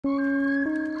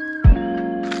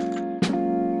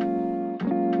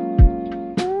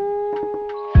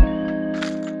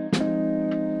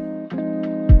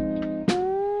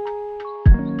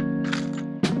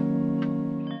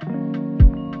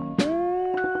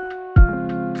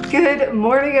Good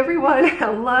morning, everyone.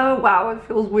 Hello. Wow, it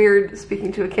feels weird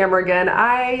speaking to a camera again.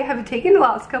 I have taken the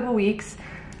last couple weeks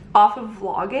off of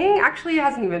vlogging. Actually, it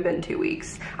hasn't even been 2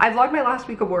 weeks. I vlogged my last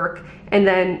week of work and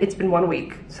then it's been 1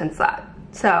 week since that.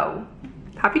 So,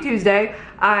 happy Tuesday.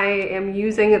 I am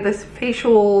using this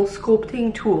facial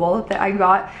sculpting tool that I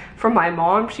got from my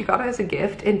mom. She got it as a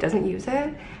gift and doesn't use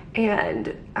it.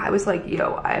 And I was like,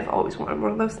 yo, I've always wanted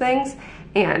one of those things.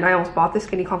 And I almost bought the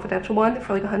Skinny Confidential one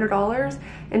for like $100.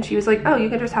 And she was like, oh, you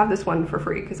can just have this one for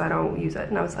free because I don't use it.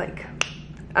 And I was like,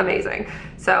 amazing.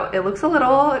 So it looks a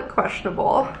little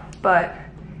questionable, but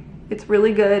it's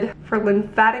really good for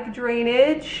lymphatic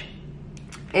drainage.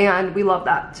 And we love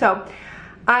that. So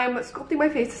I'm sculpting my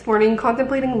face this morning,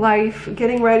 contemplating life,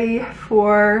 getting ready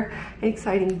for an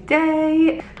exciting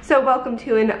day. So welcome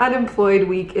to an unemployed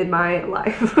week in my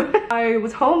life. I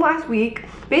was home last week.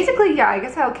 Basically, yeah, I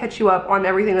guess I'll catch you up on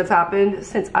everything that's happened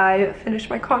since I finished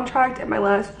my contract at my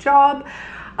last job.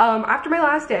 After my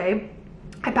last day,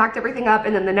 I packed everything up,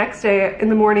 and then the next day in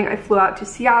the morning I flew out to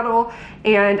Seattle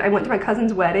and I went to my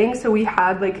cousin's wedding. So we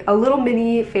had like a little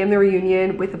mini family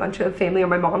reunion with a bunch of family on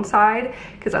my mom's side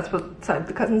because that's what side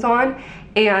the cousin's on.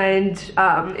 And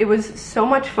it was so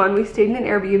much fun. We stayed in an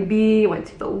Airbnb, went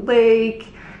to the lake,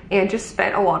 and just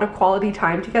spent a lot of quality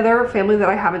time together. Family that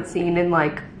I haven't seen in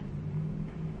like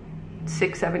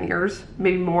 6-7 years,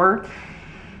 maybe more.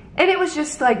 And it was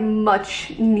just like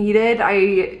much needed.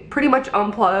 I pretty much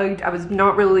unplugged. I was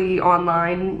not really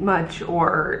online much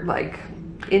or like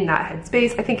in that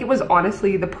headspace. I think it was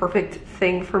honestly the perfect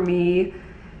thing for me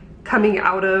coming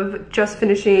out of just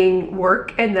finishing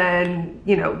work and then,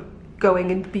 you know,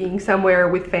 going and being somewhere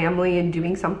with family and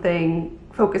doing something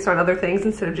focused on other things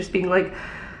instead of just being like,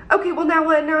 okay, well now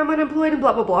what? Now I'm unemployed and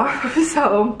blah, blah, blah.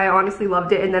 So I honestly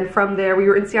loved it. And then from there, we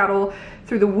were in Seattle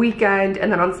through the weekend. And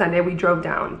then on Sunday, we drove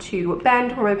down to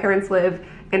Bend where my parents live.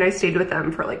 And I stayed with them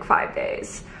for like 5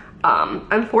 days.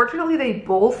 Unfortunately, they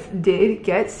both did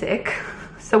get sick.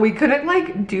 So we couldn't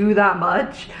like do that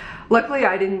much. Luckily,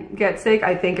 I didn't get sick.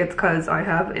 I think it's because I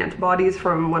have antibodies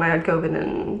from when I had COVID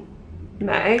in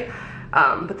May.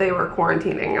 But they were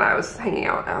quarantining and I was hanging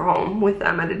out at home with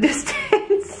them at a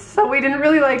distance. So we didn't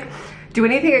really like do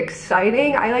anything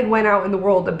exciting. I like went out in the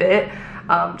world a bit,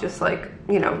 just like,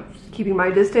 you know, keeping my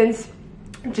distance,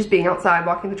 just being outside,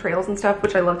 walking the trails and stuff,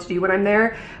 which I love to do when I'm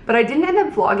there. But I didn't end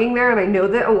up vlogging there, and I know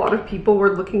that a lot of people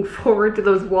were looking forward to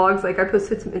those vlogs. Like I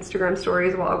posted some Instagram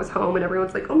stories while I was home and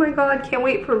everyone's like, oh my God, can't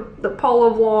wait for the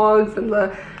Paula vlogs and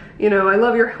the, you know, I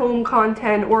love your home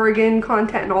content, Oregon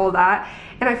content and all of that.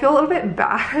 And I feel a little bit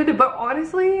bad, but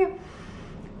honestly,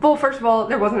 well, first of all,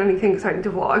 there wasn't anything exciting to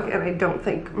vlog, and I don't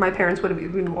think my parents would have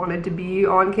even wanted to be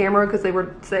on camera because they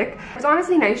were sick. It was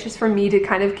honestly nice just for me to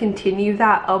kind of continue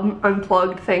that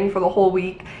unplugged thing for the whole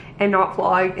week and not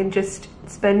vlog and just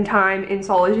spend time in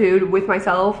solitude with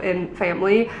myself and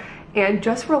family and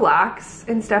just relax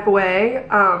and step away.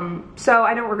 So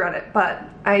I don't regret it, but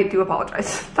I do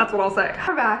apologize. That's what I'll say.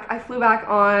 We're back. I flew back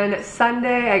on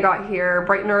Sunday. I got here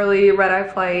bright and early, red-eye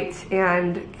flight,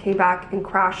 and came back and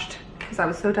crashed because I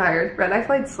was so tired. Red-eye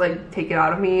flights like take it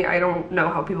out of me. I don't know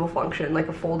how people function like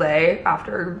a full day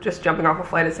after just jumping off a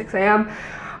flight at 6 a.m.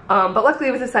 But luckily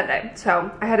it was a Sunday.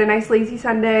 So I had a nice lazy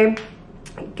Sunday,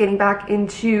 getting back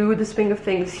into the swing of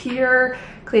things here,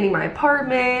 cleaning my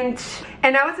apartment,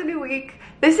 and now it's a new week.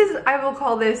 This is, I will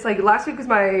call this, like last week was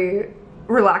my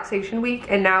relaxation week,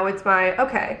 and now it's my,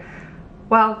 okay,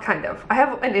 well, kind of. I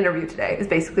have an interview today is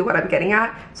basically what I'm getting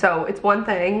at. So it's one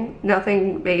thing,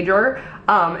 nothing major.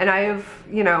 And I have,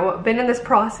 you know, been in this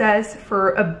process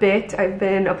for a bit. I've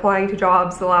been applying to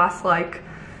jobs the last like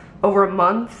over a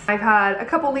month. I've had a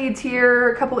couple leads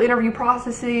here, a couple interview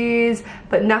processes,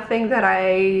 but nothing that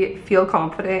I feel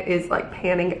confident is like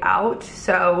panning out.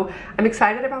 So I'm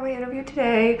excited about my interview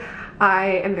today.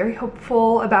 I am very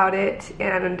hopeful about it,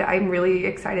 and I'm really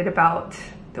excited about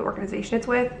the organization it's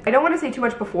with. I don't want to say too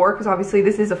much before because obviously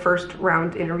this is a first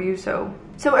round interview, so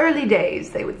early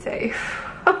days, they would say.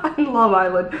 On Love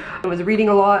Island. I was reading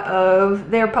a lot of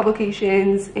their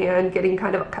publications and getting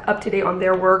kind of up to date on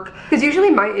their work, because usually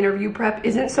my interview prep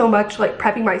isn't so much like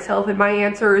prepping myself and my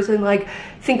answers and like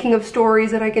thinking of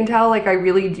stories that I can tell. Like I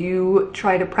really do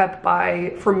try to prep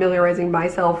by familiarizing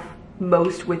myself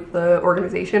most with the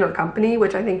organization or company,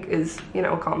 which I think is, you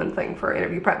know, a common thing for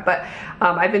interview prep. But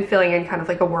I've been filling in kind of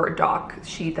like a Word doc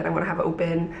sheet that I want to have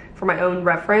open for my own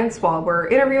reference while we're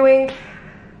interviewing.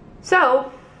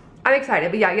 So I'm excited.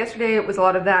 But yeah, yesterday it was a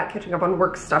lot of that, catching up on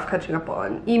work stuff, catching up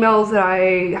on emails that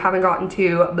I haven't gotten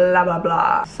to, blah, blah,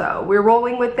 blah. So we're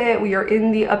rolling with it. We are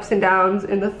in the ups and downs,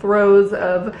 in the throes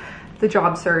of the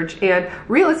job search, and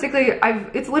realistically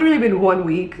it's literally been 1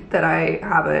 week that I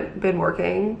haven't been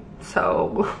working,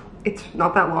 so it's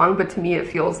not that long, but to me it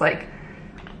feels like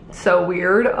so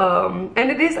weird.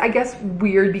 And it is, I guess,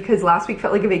 weird because last week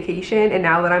felt like a vacation, and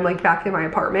now that I'm like back in my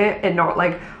apartment and not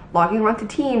like logging onto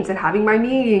Teams and having my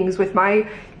meetings with my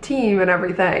team and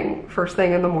everything first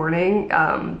thing in the morning,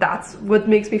 that's what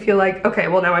makes me feel like, okay,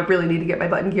 well now I really need to get my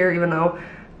butt in gear, even though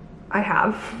I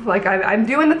have, like, I'm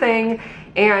doing the thing,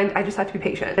 and I just have to be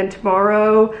patient. And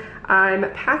tomorrow I'm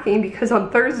packing because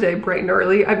on Thursday, bright and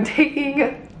early, I'm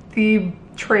taking the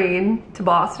train to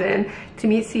Boston to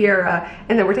meet Sierra,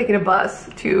 and then we're taking a bus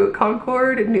to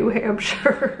Concord, New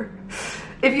Hampshire.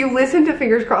 If you listen to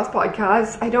Fingers Crossed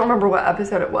podcast, I don't remember what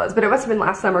episode it was, but it must have been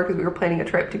last summer because we were planning a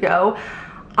trip to go.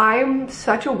 I was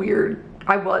such a weird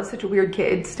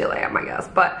kid, still am, I guess,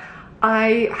 but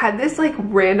I had this like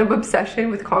random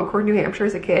obsession with Concord, New Hampshire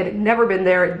as a kid. Never been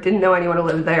there, didn't know anyone who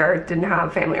lived there, didn't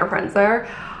have family or friends there.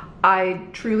 I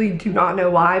truly do not know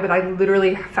why, but I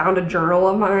literally found a journal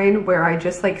of mine where I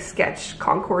just like sketched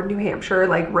Concord, New Hampshire,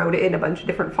 like wrote it in a bunch of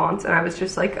different fonts, and I was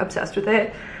just like obsessed with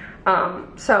it.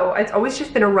 So it's always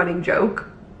just been a running joke,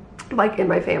 like in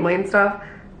my family and stuff.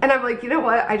 And I'm like, you know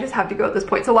what? I just have to go at this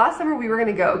point. So last summer we were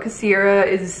gonna go because Sierra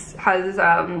has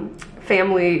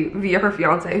family via her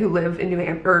fiance who live in New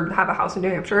Hampshire, or have a house in New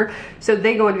Hampshire. So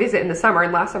they go and visit in the summer,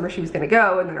 and last summer she was gonna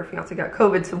go, and then her fiance got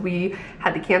COVID, so we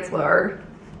had to cancel our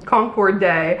Concord,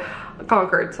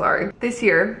 sorry. This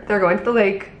year they're going to the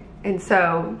lake, and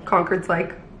so Concord's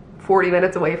like 40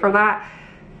 minutes away from that.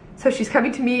 So she's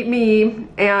coming to meet me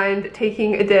and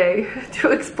taking a day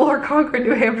to explore Concord,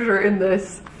 New Hampshire in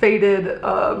this fated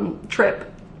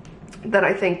trip that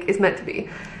I think is meant to be.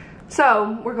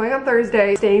 So we're going on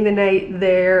Thursday, staying the night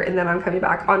there, and then I'm coming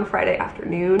back on Friday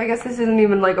afternoon. I guess this isn't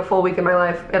even like a full week in my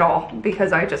life at all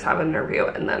because I just have an interview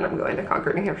and then I'm going to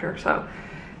Concord, New Hampshire. So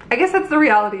I guess that's the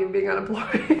reality of being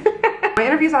unemployed. My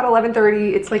interview's at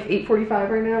 11:30. It's like 8:45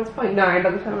 right now. It's probably 9 by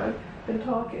the time I've been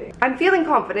talking. I'm feeling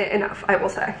confident enough, I will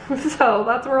say. So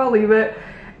that's where I'll leave it.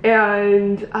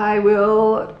 And I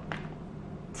will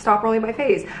stop rolling my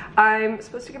face. I'm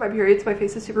supposed to get my periods. My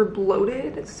face is super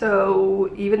bloated, so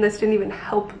even this didn't even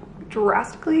help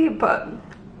drastically, but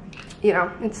you know,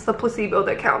 it's the placebo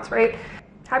that counts, right?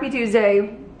 Happy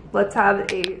Tuesday. Let's have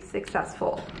a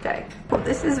successful day. Well,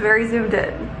 this is very zoomed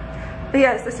in. But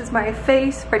yes, this is my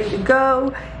face ready to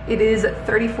go. It is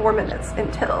 34 minutes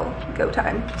until go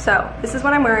time. So this is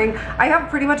what I'm wearing. I have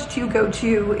pretty much two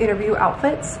go-to interview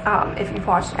outfits. If you've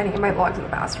watched any of my vlogs in the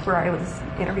past where I was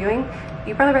interviewing,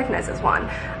 you probably recognize this one.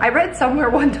 I read somewhere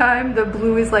one time the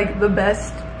blue is like the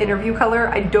best interview color.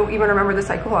 I don't even remember the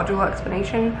psychological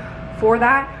explanation for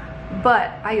that,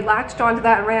 but I latched onto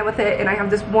that and ran with it, and I have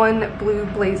this one blue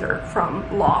blazer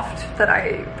from Loft that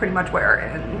I pretty much wear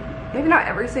in maybe not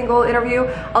every single interview.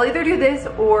 I'll either do this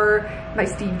or my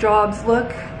Steve Jobs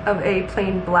look of a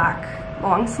plain black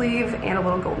long sleeve and a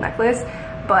little gold necklace,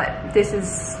 but this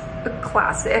is a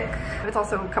classic. It's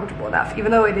also comfortable enough.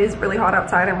 Even though it is really hot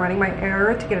outside, I'm running my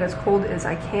air to get it as cold as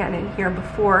I can in here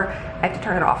before I have to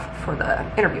turn it off for the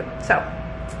interview. So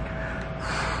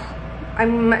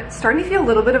I'm starting to feel a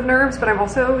little bit of nerves, but I'm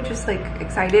also just like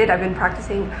excited. I've been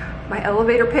practicing my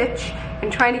elevator pitch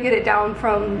and trying to get it down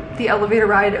from the elevator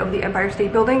ride of the Empire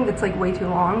State Building that's like way too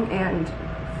long and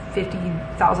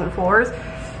 50,000 floors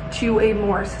to a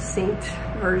more succinct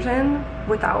version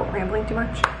without rambling too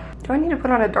much. Do I need to put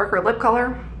on a darker lip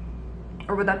color,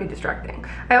 or would that be distracting?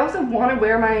 I also want to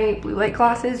wear my blue light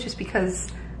glasses just because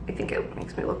I think it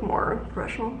makes me look more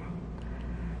professional.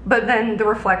 But then the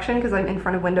reflection, because I'm in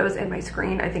front of windows and my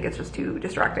screen, I think it's just too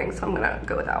distracting, so I'm gonna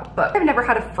go without. But I've never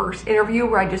had a first interview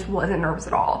where I just wasn't nervous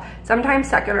at all. Sometimes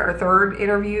second or third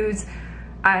interviews,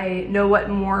 I know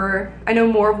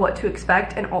more of what to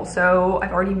expect, and also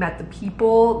I've already met the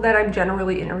people that I'm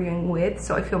generally interviewing with,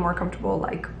 so I feel more comfortable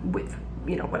like with,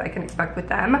 you know, what I can expect with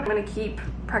them. I'm gonna keep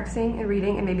practicing and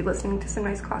reading and maybe listening to some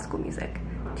nice classical music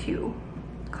to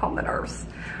calm the nerves.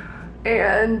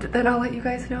 And then I'll let you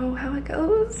guys know how it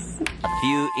goes. A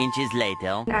few inches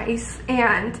later. Nice,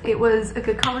 and it was a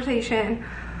good conversation.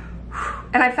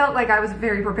 And I felt like I was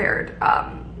very prepared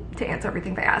to answer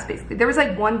everything they asked, basically. There was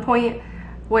like one point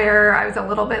where I was a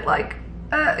little bit like,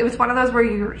 it was one of those where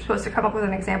you're supposed to come up with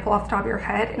an example off the top of your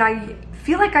head. And I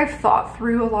feel like I've thought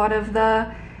through a lot of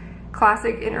the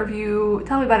classic interview,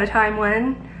 tell me about a time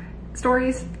when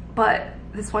stories, but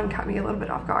this one caught me a little bit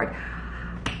off guard.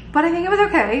 But I think it was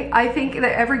okay. I think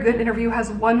that every good interview has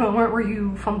one moment where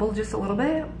you fumble just a little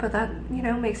bit, but that, you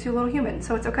know, makes you a little human,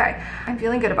 so it's okay. I'm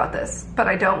feeling good about this, but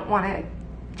I don't want to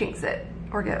jinx it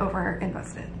or get over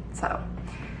invested. So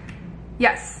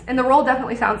yes, and the role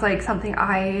definitely sounds like something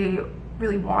I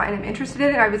really want and I'm interested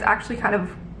in. I was actually kind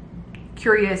of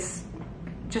curious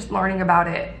just learning about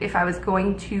it if I was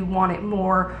going to want it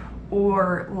more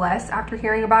or less after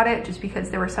hearing about it, just because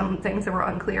there were some things that were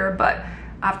unclear, but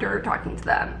after talking to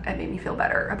them, it made me feel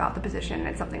better about the position, and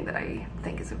it's something that I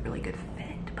think is a really good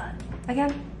fit. But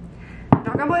again,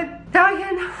 knock on wood. Now I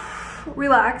can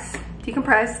relax,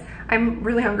 decompress. I'm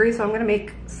really hungry, so I'm gonna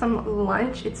make some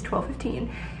lunch. It's 12:15.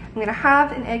 I'm gonna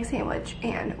have an egg sandwich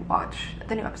and watch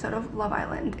the new episode of Love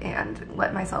Island and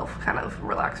let myself kind of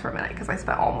relax for a minute because I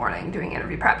spent all morning doing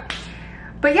interview prep.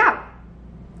 But yeah,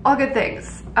 all good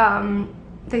things.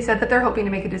 They said that they're hoping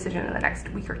to make a decision in the next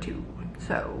week or two.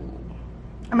 So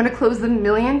I'm gonna close the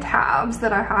million tabs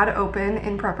that I had open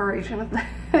in preparation of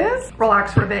this,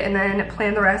 relax for a bit, and then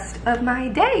plan the rest of my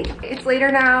day. It's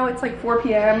later now, it's like 4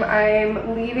 p.m.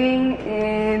 I'm leaving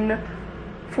in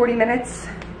 40 minutes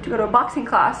to go to a boxing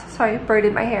class, so I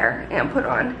braided my hair and put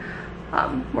on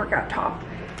workout top.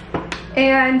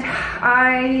 And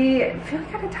I feel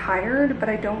kind of tired, but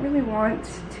I don't really want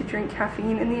to drink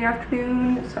caffeine in the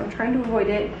afternoon, so I'm trying to avoid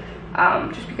it,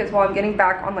 just because while I'm getting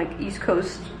back on like East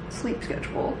Coast sleep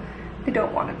schedule, I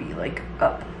don't want to be like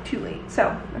up too late. So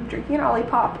I'm drinking an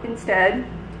Olipop instead.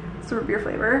 It's a root beer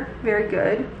flavor, very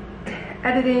good.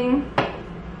 Editing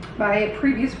my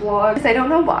previous vlogs. I don't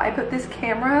know why, but this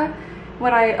camera,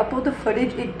 when I upload the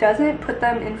footage, it doesn't put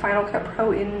them in Final Cut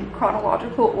Pro in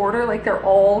chronological order. Like they're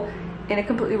all in a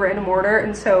completely random order,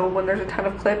 and so when there's a ton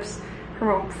of clips from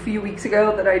a few weeks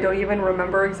ago that I don't even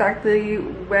remember exactly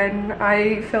when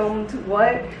I filmed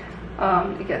what,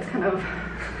 it gets kind of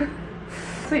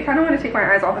so you kind of want to take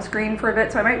my eyes off the screen for a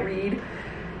bit, so I might read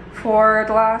for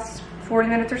the last 40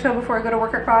 minutes or so before I go to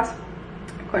workout class.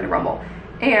 I'm going to rumble.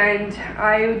 And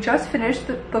I just finished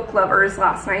the book Lovers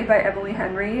last night by Emily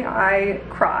Henry. I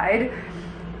cried.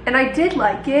 And I did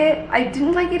like it. I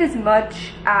didn't like it as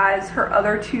much as her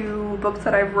other two books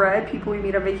that I've read, People We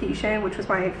Meet on Vacation, which was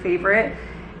my favorite,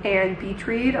 and Beach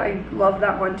Read. I love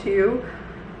that one too.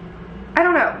 I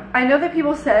don't know. I know that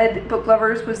people said Book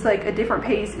Lovers was like a different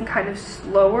pace and kind of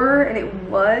slower, and it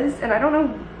was, and I don't know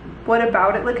what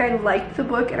about it. Like I liked the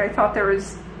book and I thought it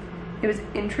was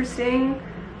interesting,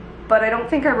 but I don't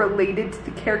think I related to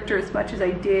the character as much as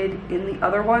I did in the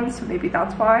other one, so maybe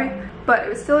that's why. But it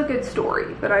was still a good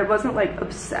story, but I wasn't like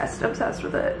obsessed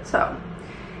with it. So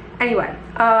anyway,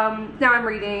 now I'm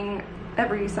reading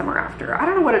Every Summer After. I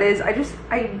don't know what it is.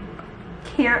 I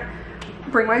can't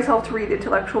bring myself to read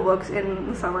intellectual books in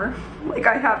the summer. Like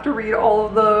I have to read all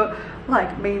of the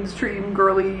like mainstream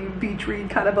girly beach read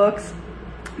kind of books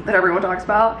that everyone talks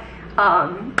about.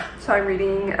 So I'm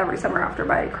reading Every Summer After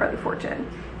by Carly Fortune.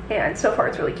 And so far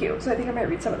it's really cute, so I think I might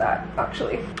read some of that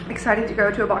actually. I'm excited to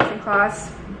go to a boxing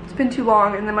class. It's been too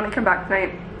long, and then when I come back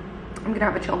tonight, I'm gonna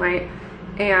have a chill night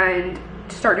and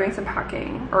start doing some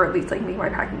packing, or at least like make my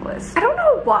packing list. I don't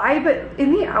know why, but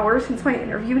in the hours since my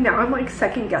interview, now I'm like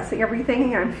second guessing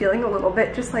everything, and I'm feeling a little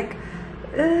bit just like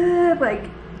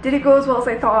did it go as well as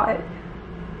I thought?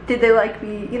 Did they like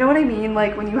me? You know what I mean?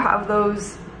 Like when you have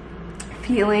those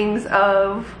feelings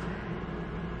of,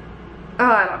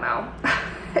 I don't know.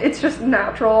 It's just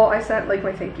natural. I sent like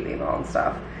my thank you email and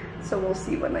stuff, so we'll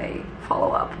see when they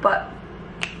follow up, but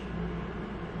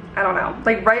I don't know.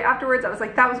 Like right afterwards I was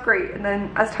like, that was great, and then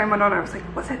as time went on I was like,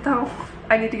 was it though?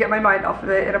 I need to get my mind off of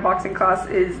it, and a boxing class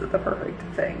is the perfect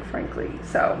thing, frankly,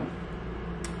 so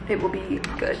it will be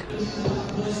good.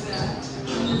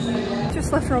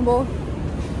 Just left Rumble.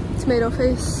 Tomato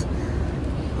face.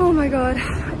 Oh my god,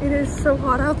 it is so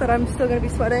hot out that I'm still gonna be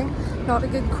sweating. Not a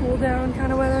good cool down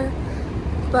kind of weather,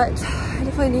 but I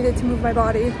definitely needed to move my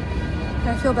body and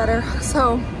I feel better,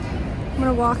 so I'm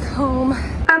gonna walk home.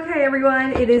 Okay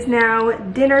everyone, it is now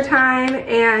dinner time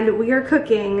and we are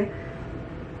cooking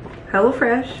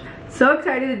HelloFresh. So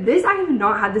excited. This, I have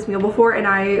not had this meal before, and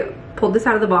I pulled this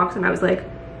out of the box and I was like,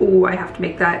 oh, I have to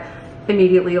make that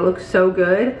immediately. It looks so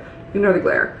good. Ignore the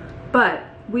glare. But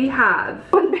we have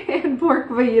one pan pork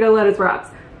fajita lettuce wraps.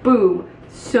 Boom.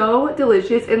 So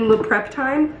delicious. In the prep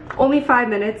time, only 5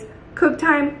 minutes. Cook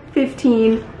time,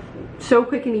 15. So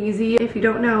quick and easy. If you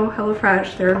don't know,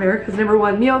 HelloFresh, they're America's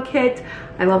 #1 meal kit.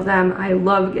 I love them. I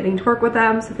love getting to work with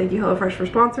them. So thank you, HelloFresh, for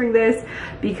sponsoring this,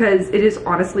 because it is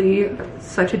honestly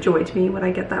such a joy to me when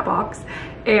I get that box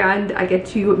and I get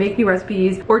to make new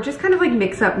recipes or just kind of like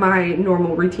mix up my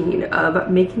normal routine of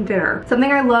making dinner.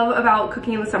 Something I love about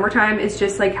cooking in the summertime is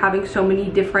just like having so many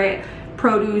different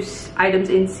produce items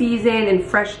in season and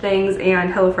fresh things,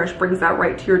 and HelloFresh brings that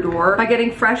right to your door by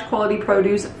getting fresh quality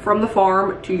produce from the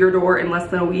farm to your door in less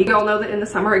than a week. We all know that in the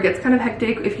summer it gets kind of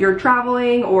hectic if you're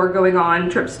traveling or going on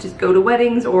trips to go to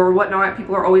weddings or whatnot.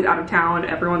 People are always out of town.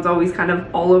 Everyone's always kind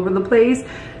of all over the place.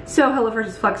 So HelloFresh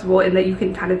is flexible in that you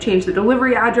can kind of change the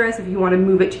delivery address if you want to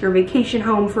move it to your vacation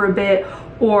home for a bit,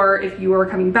 or if you are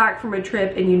coming back from a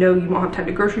trip and you know you won't have time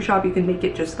to grocery shop, you can make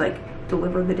it just like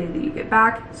deliver the day that you get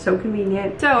back. So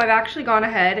convenient. So I've actually gone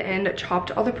ahead and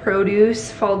chopped all the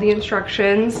produce, followed the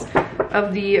instructions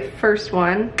of the first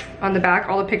one on the back.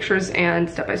 All the pictures and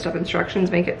step-by-step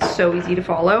instructions make it so easy to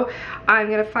follow. I'm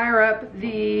gonna fire up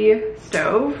the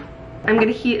stove. I'm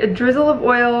gonna heat a drizzle of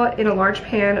oil in a large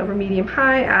pan over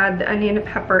medium-high, add the onion,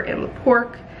 pepper, and the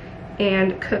pork,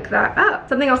 and cook that up.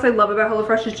 Something else I love about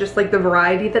HelloFresh is just like the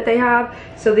variety that they have.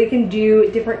 So they can do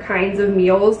different kinds of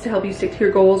meals to help you stick to your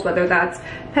goals, whether that's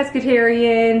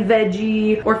pescatarian,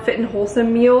 veggie, or fit and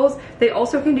wholesome meals. They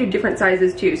also can do different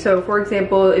sizes too. So for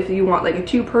example, if you want like a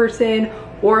 2-person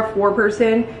or a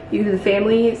 4-person, you can do the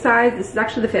family size. This is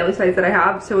actually the family size that I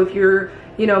have. So if you're,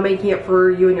 you know, making it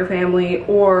for you and your family,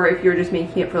 or if you're just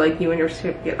making it for like you and your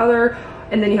significant other,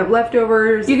 and then you have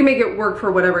leftovers, you can make it work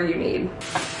for whatever you need.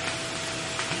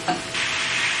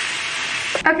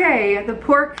 Okay, the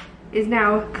pork is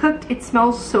now cooked. It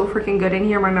smells so freaking good in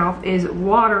here. My mouth is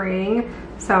watering.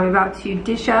 So I'm about to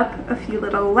dish up a few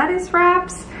little lettuce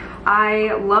wraps.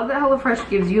 I love that HelloFresh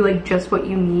gives you like just what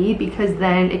you need, because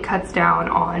then it cuts down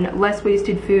on less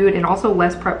wasted food and also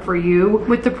less prep for you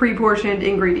with the pre-portioned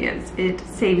ingredients. It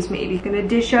saves me. I'm gonna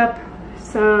dish up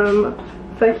some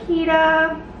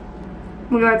fajita.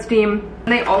 Look at that steam.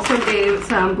 And they also gave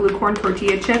some blue corn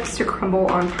tortilla chips to crumble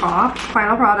on top.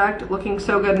 Final product, looking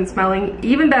so good and smelling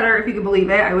even better, if you could believe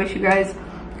it. I wish you guys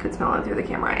could smell it through the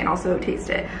camera and also taste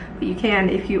it. But you can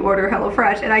if you order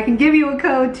HelloFresh, and I can give you a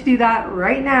code to do that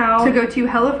right now. So go to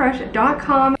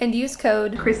HelloFresh.com and use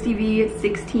code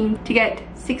KristeeV16 to get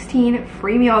 16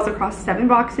 free meals across 7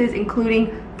 boxes, including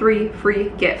 3 free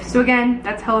gifts. So again,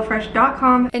 that's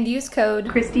HelloFresh.com and use code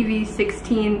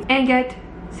KristeeV16 and get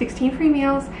 16 free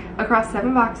meals across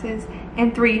 7 boxes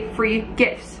and 3 free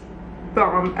gifts.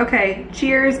 Bomb. Okay,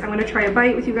 cheers. I'm gonna try a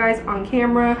bite with you guys on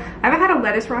camera. I haven't had a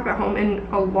lettuce wrap at home in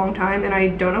a long time, and I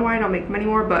don't know why I don't make them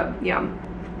anymore, but yum.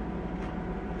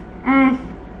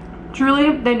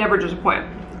 Truly, they never disappoint.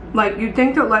 Like, you'd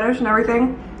think that lettuce and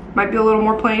everything might be a little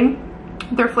more plain.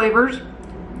 Their flavors,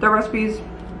 their recipes,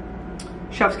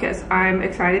 chef's kiss. I'm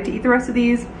excited to eat the rest of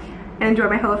these and enjoy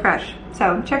my HelloFresh.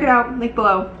 So check it out, link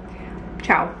below.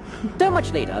 Ciao. So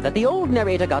much later that the old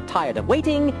narrator got tired of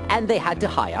waiting and they had to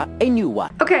hire a new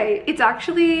one. Okay, it's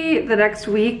actually the next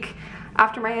week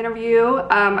after my interview.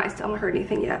 I still haven't heard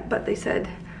anything yet, but they said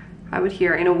I would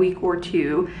hear in a week or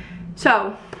 2.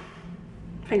 So,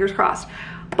 fingers crossed.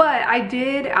 But I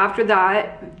did, after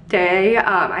that day,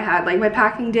 I had like my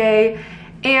packing day,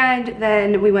 and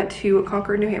then we went to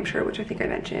Concord, New Hampshire, which I think I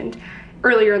mentioned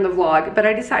earlier in the vlog, but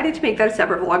I decided to make that a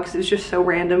separate vlog because it was just so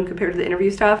random compared to the interview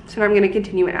stuff. So now I'm gonna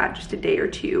continue and add just a day or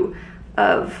 2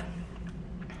 of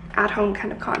at-home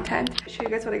kind of content. I'll show you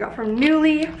guys what I got from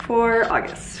Nuuly for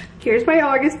August. Here's my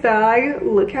August bag.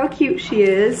 Look how cute she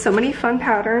is. So many fun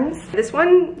patterns. This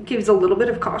one gives a little bit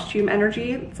of costume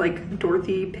energy. It's like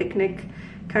Dorothy picnic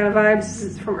kind of vibes. This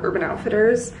is from Urban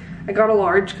Outfitters. I got a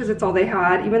large because it's all they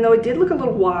had, even though it did look a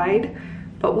little wide,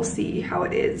 but we'll see how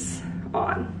it is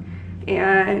on.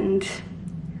 And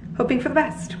hoping for the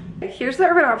best. Here's the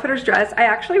Urban Outfitters dress. I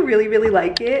actually really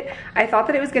like it. I thought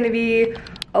that it was gonna be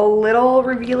a little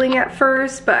revealing at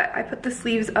first, but I put the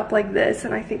sleeves up like this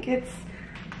and I think it's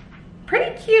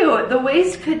pretty cute. The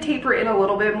waist could taper in a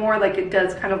little bit more, like it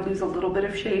does kind of lose a little bit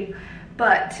of shape,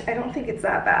 but I don't think it's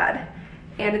that bad.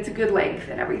 And it's a good length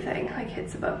and everything, like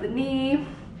hits above the knee.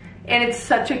 And it's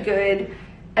such a good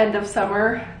end of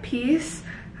summer piece.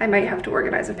 I might have to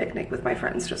organize a picnic with my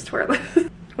friends just to wear this,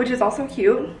 which is also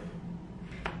cute.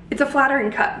 It's a flattering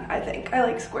cut, I think. I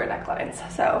like square necklines,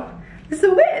 so this is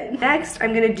a win. Next,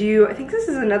 I'm gonna do, I think this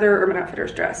is another Urban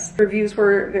Outfitters dress. Reviews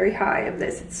were very high of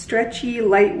this. It's stretchy,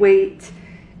 lightweight,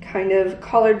 kind of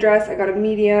collared dress. I got a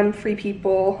medium, Free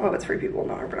People. Oh, it's Free People,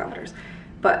 not Urban Outfitters.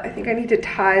 But I think I need to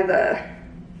tie the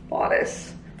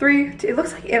bodice. It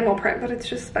looks like animal print, but it's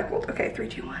just speckled. Okay, 3,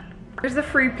 2, 1. Here's the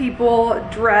Free People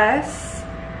dress.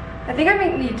 I think I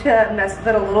might need to mess with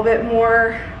it a little bit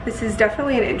more. This is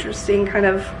definitely an interesting kind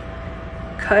of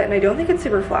cut, and I don't think it's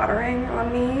super flattering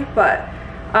on me, but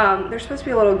there's supposed to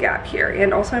be a little gap here.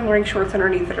 And also I'm wearing shorts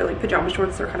underneath that are like pajama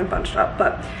shorts. They're kind of bunched up,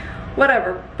 but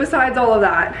whatever. Besides all of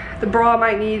that, the bra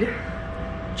might need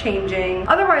changing.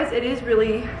 Otherwise, it is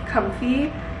really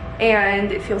comfy,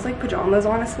 and it feels like pajamas,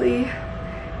 honestly.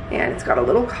 And it's got a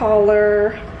little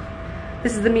collar.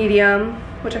 This is the medium,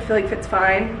 which I feel like fits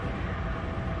fine.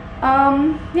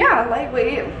 Yeah,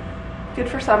 lightweight, good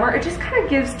for summer. It just kind of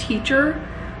gives teacher,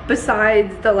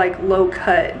 besides the like low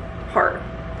cut part.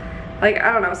 Like,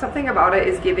 I don't know, something about it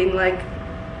is giving like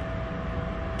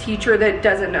teacher that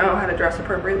doesn't know how to dress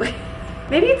appropriately.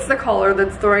 Maybe it's the collar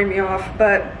that's throwing me off,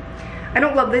 but I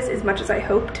don't love this as much as I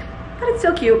hoped, but it's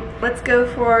still cute. Let's go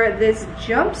for this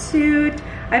jumpsuit.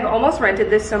 I've almost rented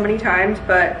this so many times,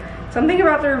 but something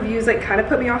about the reviews like kind of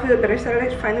put me off of it, but I said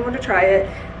I finally want to try it.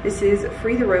 This is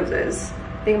Free the Roses.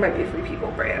 I think it might be a Free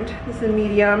People brand. This is a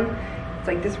medium. It's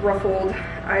like this ruffled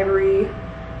ivory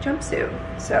jumpsuit.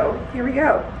 So here we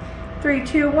go. 3,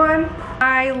 2, 1.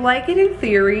 I like it in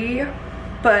theory,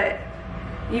 but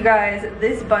you guys,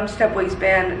 this bunched up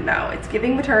waistband, no, it's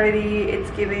giving maternity. It's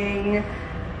giving,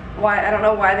 why, I don't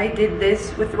know why they did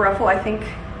this with the ruffle. I think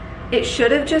it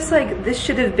should have just like, this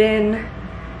should have been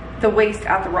the waist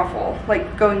at the ruffle,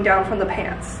 like going down from the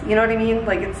pants. You know what I mean?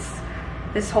 Like it's,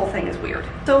 this whole thing is weird.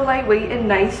 So lightweight and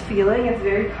nice feeling. It's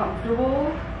very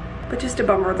comfortable, but just a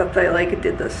bummer that they like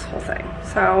did this whole thing.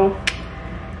 So,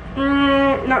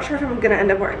 not sure if I'm gonna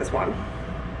end up wearing this one.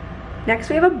 Next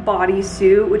we have a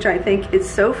bodysuit, which I think is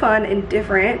so fun and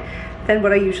different than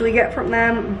what I usually get from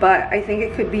them, but I think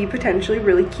it could be potentially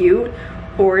really cute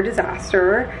or a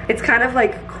disaster. It's kind of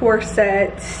like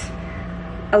corset,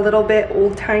 a little bit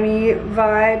old-timey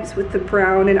vibes with the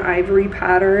brown and ivory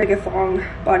pattern, like a thong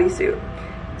bodysuit.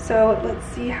 So let's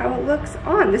see how it looks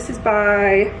on. This is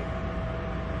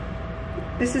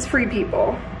Free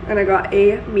People, and I got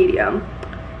a medium.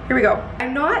 Here we go.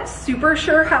 I'm not super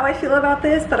sure how I feel about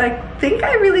this, but I think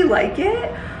I really like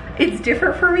it. It's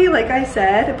different for me, like I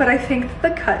said, but I think the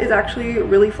cut is actually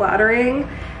really flattering,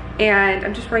 and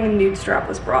I'm just wearing a nude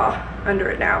strapless bra under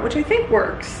it now, which I think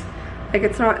works. Like,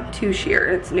 it's not too sheer,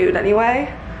 it's nude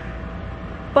anyway,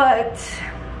 but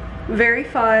very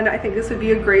fun. I think this would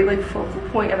be a great like focal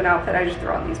point of an outfit. I just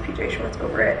throw on these PJ shorts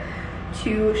over it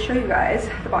to show you guys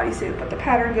the bodysuit, but the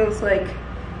pattern goes like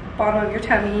bottom of your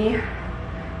tummy.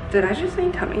 Did I just say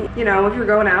tummy? You know, if you're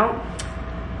going out,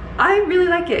 I really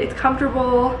like it. It's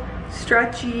comfortable,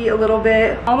 stretchy a little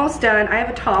bit. Almost done. I have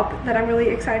a top that I'm really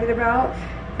excited about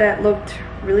that looked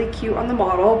really cute on the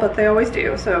model, but they always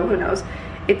do, so who knows.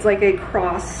 It's like a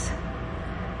cross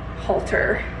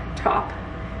halter top,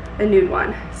 a nude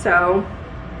one. So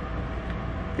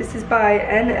this is by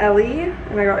N. Ellie,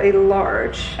 and I got a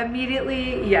large.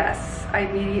 Immediately, yes, I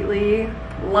immediately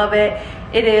love it.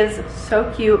 It is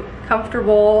so cute,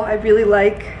 comfortable. I really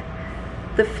like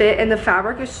the fit, and the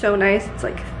fabric is so nice. It's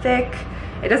like thick.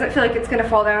 It doesn't feel like it's gonna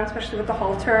fall down, especially with the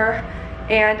halter.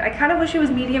 And I kind of wish it was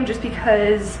medium just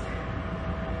because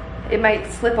it might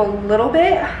slip a little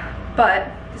bit,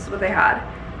 but this is what they had,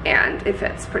 and it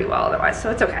fits pretty well otherwise, so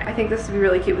it's okay. I think this would be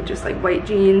really cute with just like white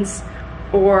jeans,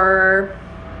 or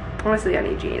honestly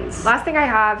any jeans. Last thing I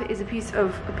have is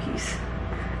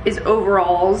is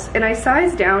overalls, and I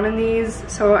sized down in these,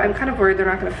 so I'm kind of worried they're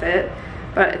not gonna fit,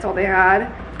 but it's all they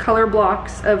had. Color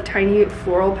blocks of tiny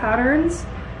floral patterns,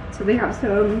 so they have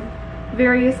some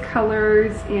various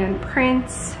colors and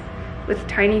prints with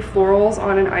tiny florals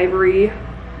on an ivory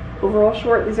overall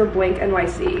short. These are blank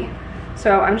NYC.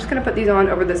 So I'm just gonna put these on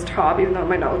over this top, even though it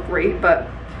might not look great, but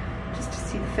just to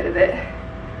see the fit of it.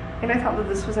 And I thought that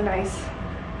this was a nice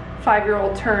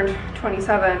 5-year-old turned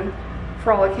 27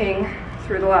 frolicking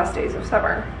through the last days of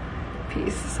summer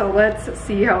piece. So let's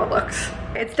see how it looks.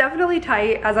 It's definitely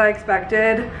tight, as I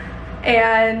expected,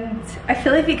 and I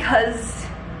feel like because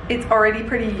it's already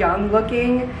pretty young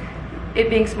looking, it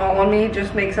being small on me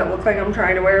just makes it look like I'm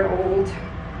trying to wear an old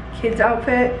kid's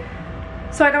outfit.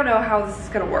 So I don't know how this is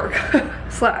gonna work,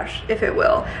 slash if it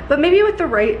will. But maybe with the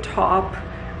right top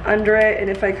under it, and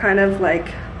if I kind of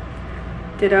like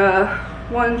did a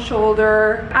one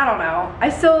shoulder, I don't know. I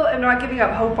still am not giving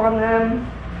up hope on them,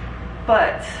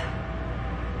 but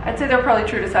I'd say they're probably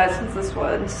true to size, since this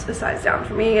one's a size down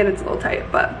for me and it's a little tight,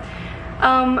 but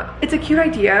it's a cute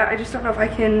idea. I just don't know if I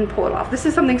can pull it off. This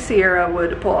is something Sierra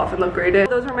would pull off and look great in.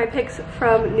 Those are my picks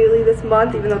from Newly this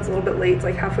month, even though it's a little bit late. It's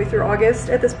like halfway through August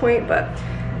at this point, but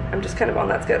I'm just kind of on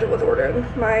that schedule with ordering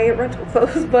my rental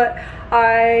clothes. But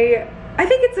I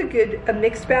think it's a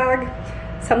mixed bag.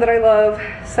 Some that I love,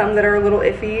 some that are a little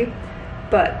iffy,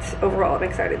 but overall I'm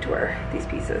excited to wear these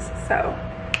pieces. So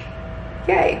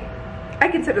yay, I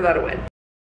consider that a win.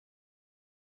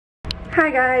 Hi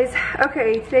guys.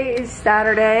 Okay, today is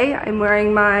Saturday. I'm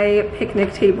wearing my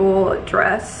picnic table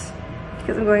dress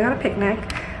because I'm going on a picnic.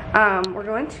 We're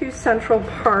going to Central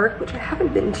Park, which I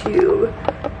haven't been to,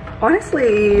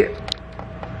 honestly,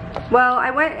 Well,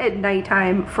 I went at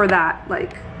nighttime for that,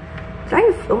 like, did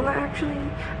I film that actually?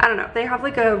 I don't know. They have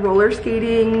like a roller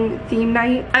skating theme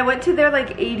night. I went to their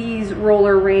like 80s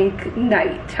roller rink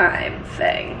nighttime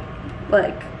thing,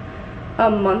 like a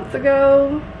month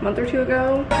or 2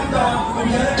 ago.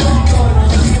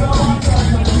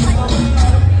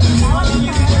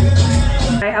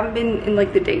 I haven't been in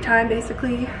like the daytime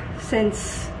basically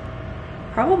since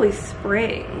probably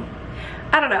spring.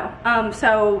 I don't know.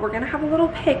 So we're gonna have a little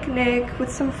picnic with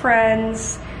some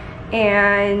friends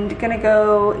and gonna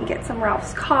go and get some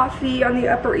Ralph's coffee on the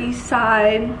Upper East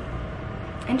Side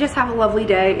and just have a lovely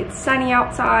day. It's sunny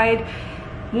outside,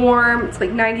 warm, it's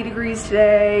like 90 degrees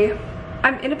today.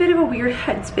 I'm in a bit of a weird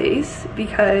headspace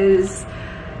because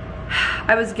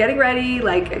I was getting ready,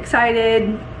 like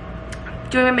excited,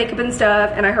 doing my makeup and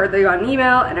stuff, and I heard they got an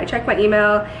email, and I checked my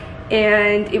email,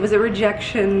 and it was a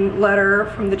rejection letter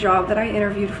from the job that I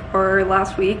interviewed for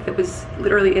last week that was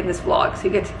literally in this vlog, so you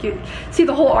get to see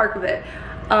the whole arc of it.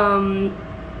 And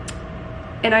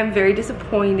I'm very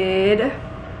disappointed.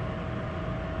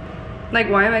 Like,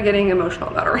 why am I getting emotional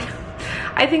about it right now?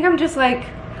 I think I'm just like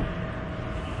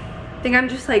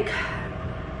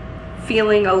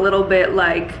feeling a little bit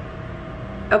like,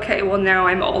 okay, well now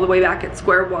I'm all the way back at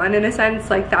square one in a sense.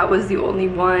 Like, that was the only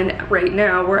one right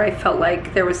now where I felt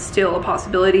like there was still a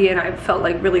possibility, and I felt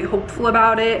like really hopeful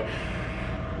about it.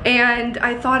 And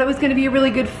I thought it was gonna be a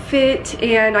really good fit,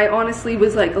 and I honestly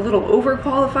was like a little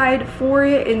overqualified for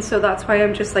it, and so that's why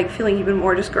I'm just like feeling even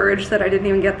more discouraged that I didn't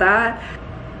even get that.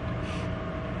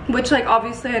 Which, like,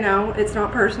 obviously I know it's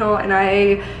not personal, and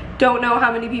I don't know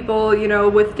how many people, you know,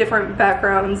 with different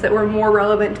backgrounds that were more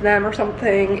relevant to them or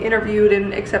something interviewed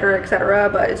and etc,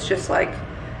 but it's just like,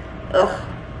 ugh.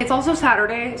 It's also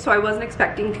Saturday, so I wasn't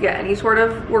expecting to get any sort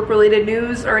of work-related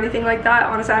news or anything like that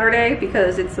on a Saturday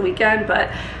because it's the weekend,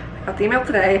 but I got the email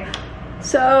today,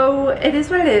 so it is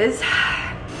what it is.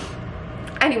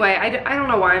 Anyway, I don't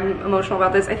know why I'm emotional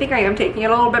about this. I think I am taking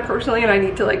it a little bit personally, and I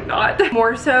need to like not.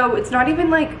 More so, it's not even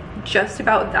like just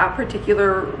about that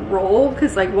particular role,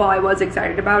 because like while I was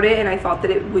excited about it and I thought that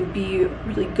it would be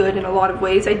really good in a lot of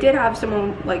ways, I did have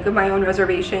some like of my own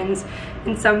reservations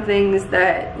and some things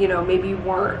that, you know, maybe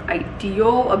weren't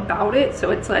ideal about it.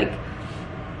 So it's like,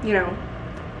 you know,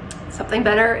 something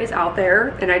better is out there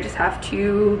and I just have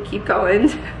to keep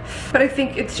going. But I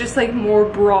think it's just like more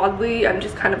broadly, I'm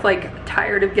just kind of like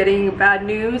tired of getting bad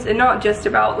news, and not just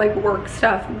about like work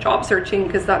stuff and job searching,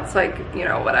 because that's like, you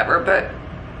know, whatever, but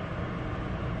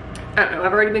I don't know,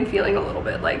 I've already been feeling a little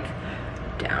bit like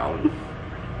down.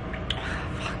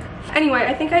 Fuck. Anyway,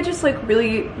 I think I just like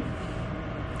really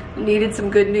needed some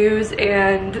good news,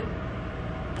 and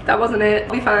that wasn't it.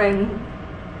 I'll be fine.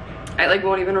 I like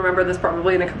won't even remember this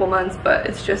probably in a couple months, but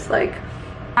it's just like,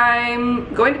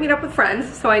 I'm going to meet up with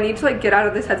friends, so I need to like get out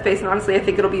of this headspace, and honestly I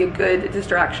think it'll be a good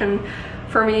distraction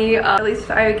for me. At least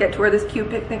I get to wear this cute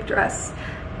picnic dress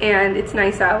and it's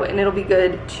nice out, and it'll be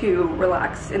good to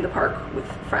relax in the park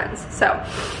with friends. So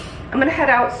I'm gonna head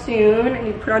out soon. I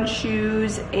need to put on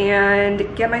shoes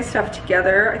and get my stuff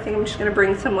together. I think I'm just gonna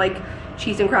bring some like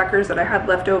cheese and crackers that I had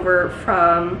left over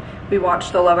from, we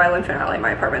watched the Love Island finale in my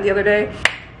apartment the other day.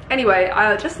 Anyway,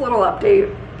 just a little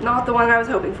update. Not the one I was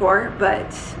hoping for, but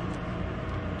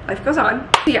life goes on.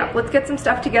 So yeah, let's get some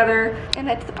stuff together and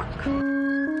head to the park.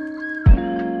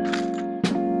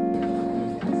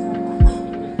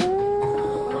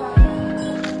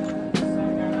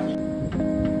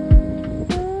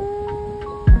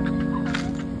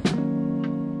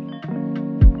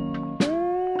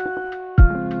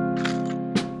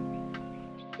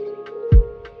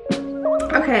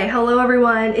 Okay, hello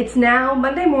everyone. It's now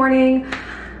Monday morning.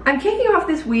 I'm kicking off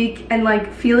this week and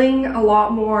like feeling a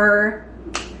lot more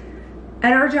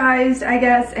energized, I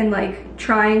guess, and like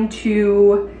trying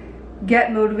to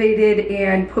get motivated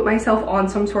and put myself on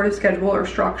some sort of schedule or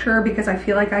structure, because I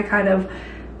feel like I kind of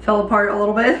fell apart a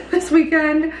little bit this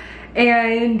weekend,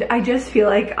 and I just feel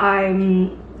like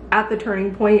I'm at the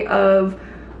turning point of,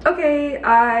 okay,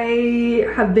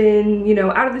 I have been, you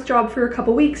know, out of this job for a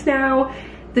couple weeks now.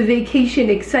 The vacation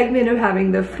excitement of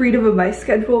having the freedom of my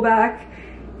schedule back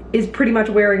is pretty much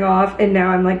wearing off, and now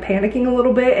I'm like panicking a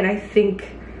little bit, and I think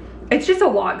it's just a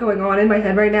lot going on in my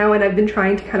head right now, and I've been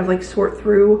trying to kind of like sort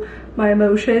through my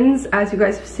emotions, as you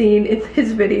guys have seen in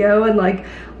this video, and like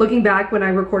looking back when I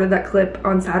recorded that clip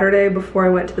on Saturday before I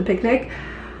went to the picnic,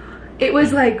 it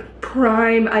was like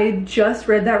prime. I had just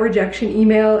read that rejection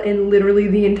email, and literally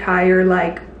the entire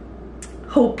like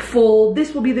hopeful,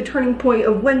 this will be the turning point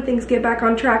of when things get back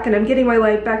on track and I'm getting my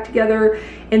life back together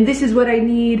and this is what I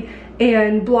need,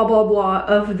 and blah blah blah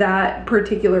of that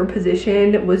particular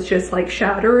position was just like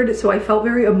shattered. So I felt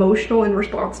very emotional in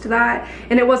response to that,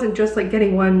 and it wasn't just like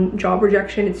getting one job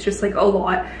rejection, it's just like a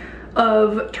lot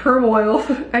of turmoil.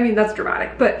 I mean, that's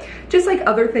dramatic, but just like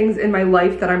other things in my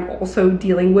life that I'm also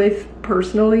dealing with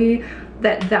personally,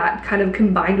 that kind of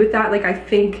combined with that. Like I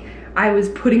think I was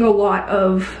putting a lot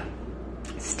of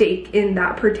stake in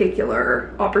that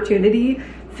particular opportunity,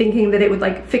 thinking that it would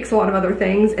like fix a lot of other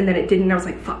things, and then it didn't. I was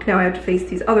like, fuck, now I have to face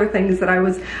these other things that I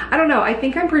don't know. I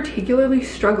think I'm particularly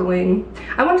struggling.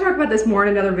 I want to talk about this more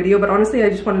in another video, but honestly I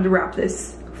just wanted to wrap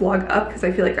this vlog up because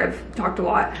I feel like I've talked a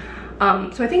lot.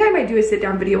 So I think I might do a sit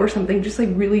down video or something, just like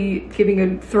really giving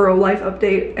a thorough life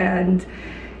update and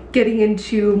getting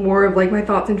into more of like my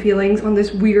thoughts and feelings on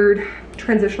this weird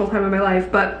transitional time in my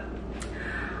life. But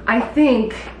I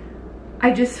think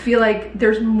I just feel like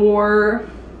there's more,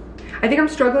 I think I'm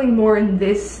struggling more in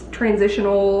this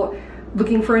transitional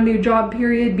looking for a new job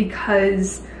period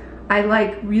because I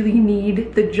like really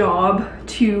need the job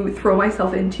to throw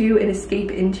myself into and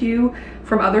escape into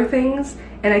from other things.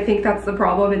 And I think that's the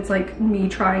problem. It's like me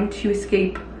trying to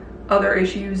escape other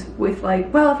issues with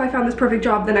like, well, if I found this perfect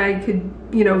job, then I could,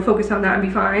 you know, focus on that and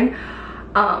be fine.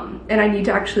 And I need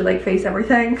to actually like face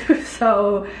everything.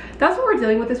 So that's what we're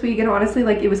dealing with this week. And honestly,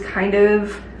 like it was kind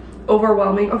of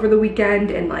overwhelming over the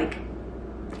weekend, and like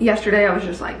yesterday I was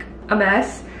just like a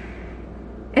mess.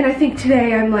 And I think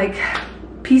today I'm like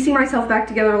piecing myself back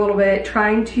together a little bit,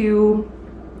 trying to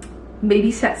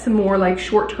maybe set some more like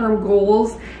short-term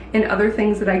goals and other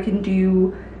things that I can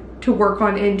do to work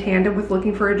on in tandem with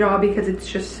looking for a job, because it's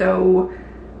just so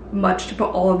much to put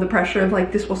all of the pressure of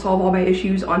like this will solve all my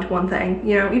issues onto one thing.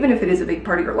 You know, even if it is a big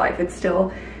part of your life, it's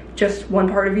still just one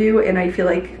part of you. And I feel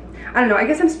like, I don't know, I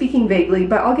guess I'm speaking vaguely,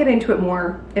 but I'll get into it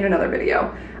more in another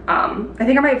video. I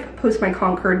think I might post my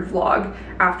Concord vlog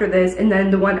after this, and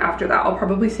then the one after that I'll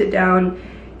probably sit down,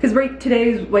 because right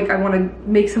today is like I want to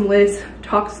make some lists,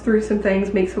 talk through some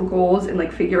things, make some goals, and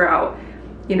like figure out,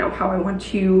 you know, how I want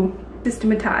to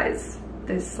systematize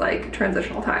this like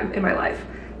transitional time in my life.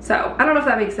 So I don't know if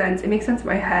that makes sense. It makes sense in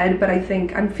my head, but I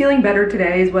think I'm feeling better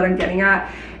today is what I'm getting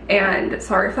at. And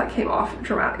sorry if that came off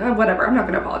dramatic, whatever, I'm not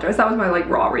gonna apologize. That was my like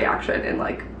raw reaction, and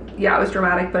like, yeah, it was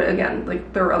dramatic, but again,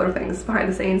 like there were other things behind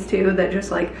the scenes too that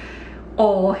just like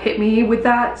all hit me with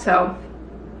that. So,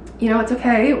 you know, it's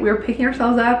okay. We're picking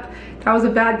ourselves up. That was a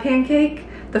bad pancake,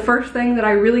 the first thing that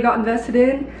I really got invested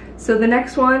in. So the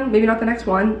next one, maybe not the next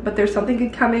one, but there's something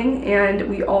good coming, and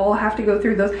we all have to go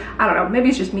through those. I don't know, maybe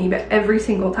it's just me, but every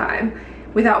single time,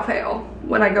 without fail,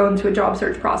 when I go into a job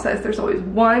search process, there's always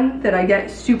one that I get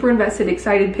super invested,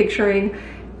 excited, picturing,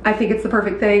 I think it's the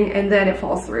perfect thing, and then it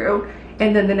falls through.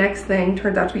 And then the next thing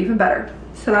turns out to be even better.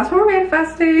 So that's what we're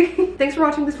manifesting. Thanks for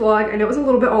watching this vlog. I know it was a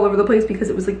little bit all over the place because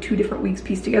it was like 2 different weeks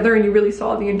pieced together, and you really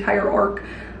saw the entire arc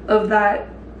of that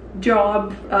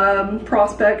job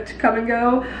prospect come and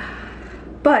go,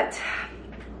 but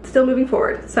still moving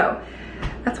forward. So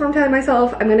that's what I'm telling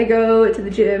myself. I'm gonna go to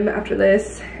the gym after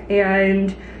this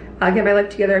and get my life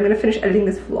together. I'm gonna finish editing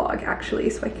this vlog actually,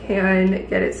 so I can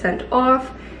get it sent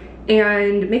off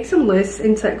and make some lists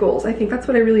and set goals. I think that's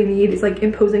what I really need, is like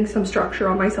imposing some structure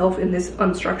on myself in this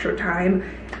unstructured time.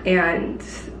 And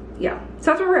yeah,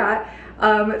 so that's where we're at.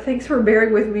 Thanks for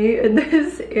bearing with me in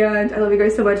this, and I love you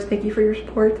guys so much. Thank you for your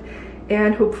support,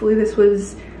 and hopefully this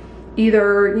was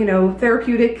either, you know,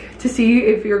 therapeutic to see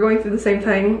if you're going through the same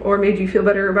thing, or made you feel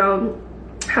better about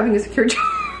having a secure job.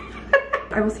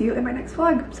 I will see you in my next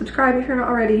vlog. Subscribe if you're not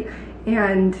already,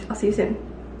 and I'll see you soon.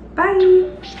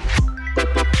 Bye!